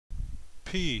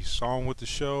Peace. On with the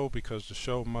show because the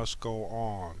show must go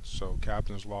on. So,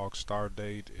 Captain's Log star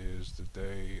date is the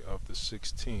day of the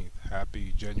 16th.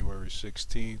 Happy January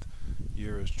 16th.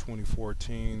 Year is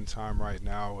 2014. Time right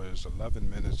now is 11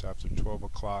 minutes after 12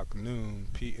 o'clock noon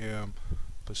p.m.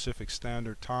 Pacific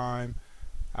Standard Time.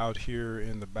 Out here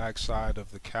in the backside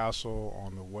of the castle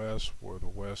on the west, where the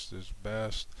west is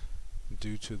best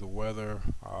due to the weather.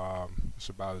 It's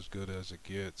about as good as it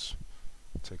gets.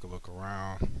 Take a look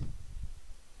around.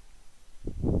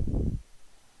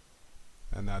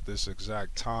 And at this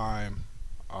exact time,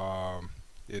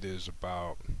 it is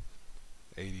about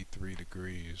 83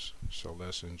 degrees. So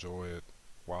let's enjoy it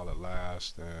while it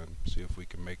lasts and see if we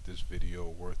can make this video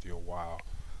worth your while.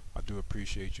 I do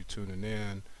appreciate you tuning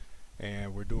in,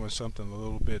 and we're doing something a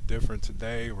little bit different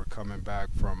today. We're coming back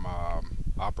from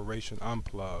Operation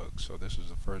Unplug. So this is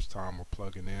the first time we're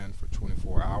plugging in for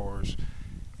 24 hours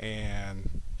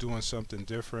and doing something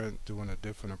different, doing a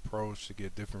different approach to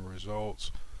get different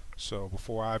results. So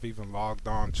before I've even logged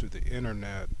on to the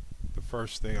internet, the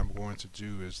first thing I'm going to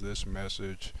do is this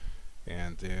message,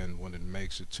 and then when it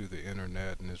makes it to the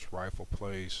internet in its rightful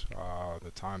place,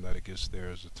 the time that it gets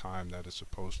there is the time that it's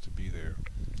supposed to be there.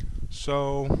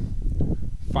 So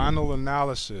final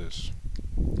analysis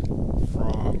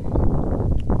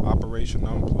from Operation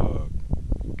Unplug.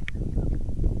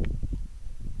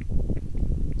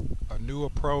 A new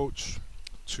approach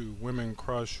to Women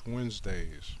Crush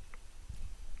Wednesdays.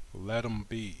 Let them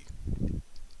be.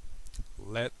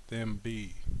 Let them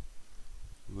be.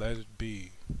 Let it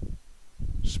be.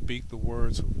 Speak the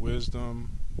words of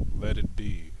wisdom. Let it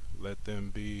be. Let them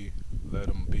be. Let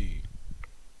them be.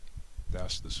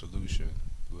 That's the solution.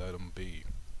 Let them be.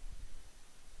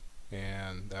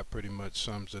 And that pretty much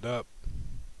sums it up.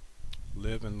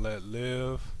 Live and let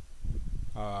live.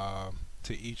 To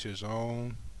each his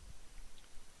own.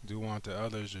 Do unto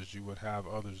others as you would have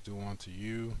others do unto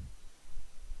you.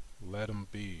 Let them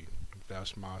be.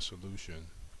 That's my solution.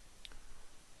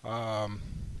 Kind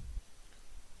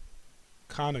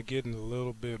of getting a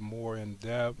little bit more in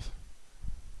depth,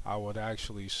 I would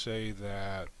actually say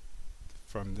that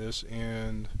from this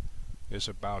end, it's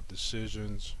about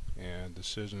decisions, and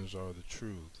decisions are the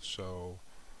truth. So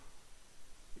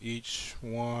each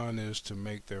one is to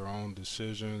make their own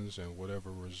decisions, and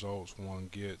whatever results one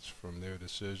gets from their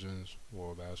decisions,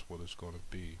 well, that's what it's going to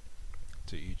be.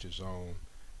 To each his own.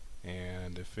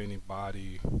 And if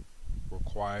anybody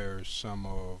requires some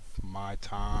of my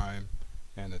time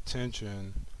and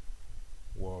attention,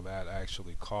 well, that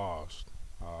actually costs.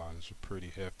 It's a pretty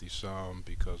hefty sum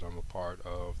because I'm a part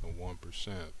of the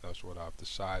 1%. That's what I've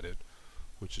decided,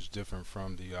 which is different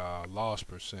from the lost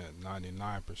percent,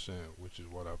 99%, which is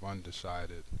what I've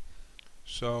undecided.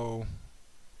 So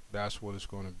that's what it's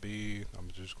going to be. I'm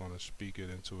just going to speak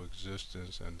it into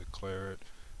existence and declare it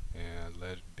and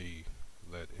let it be.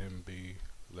 Let him be,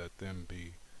 let them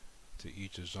be, to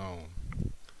each his own.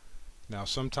 Now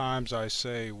sometimes I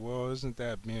say, well, isn't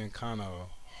that being kind of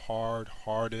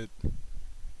hard-hearted,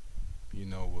 you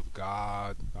know, with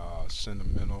God,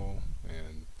 sentimental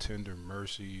and tender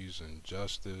mercies and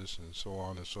justice and so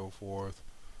on and so forth?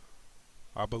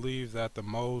 I believe that the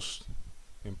most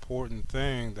important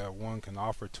thing that one can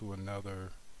offer to another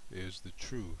is the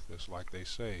truth. It's like they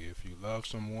say, if you love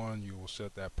someone, you will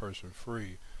set that person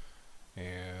free.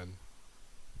 And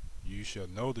you shall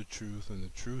know the truth, and the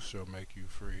truth shall make you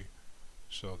free.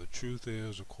 So the truth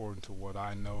is, according to what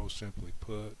I know, simply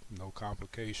put, no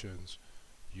complications,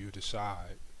 you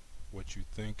decide what you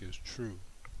think is true.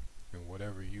 And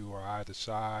whatever you or I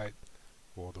decide,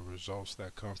 well, the results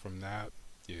that come from that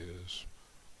is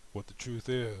what the truth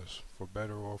is, for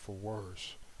better or for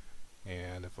worse.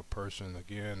 And if a person,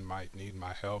 again, might need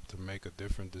my help to make a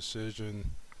different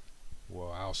decision,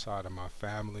 well, outside of my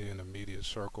family and immediate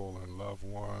circle and loved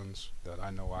ones that I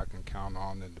know I can count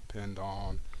on and depend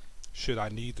on, should I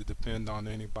need to depend on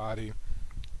anybody,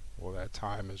 well, that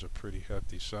time is a pretty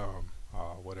hefty sum.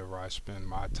 Whatever I spend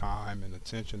my time and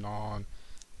attention on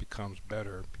becomes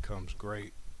better, becomes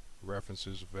great.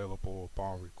 References available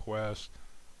upon request.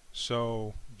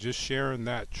 So just sharing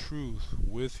that truth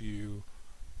with you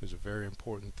is a very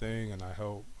important thing, and I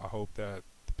hope that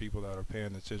people that are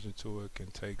paying attention to it can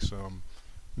take some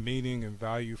meaning and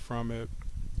value from it,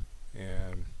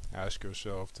 and ask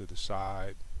yourself to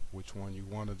decide which one you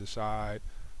want to decide.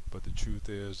 But the truth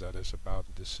is that it's about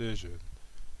a decision,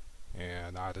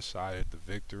 and I decided the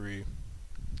victory.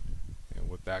 And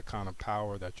with that kind of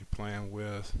power that you're playing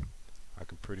with, I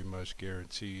can pretty much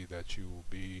guarantee that you will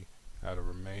be at a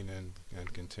remaining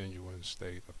and continuing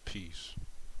state of peace.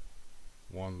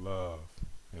 One love,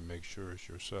 and make sure it's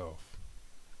yourself.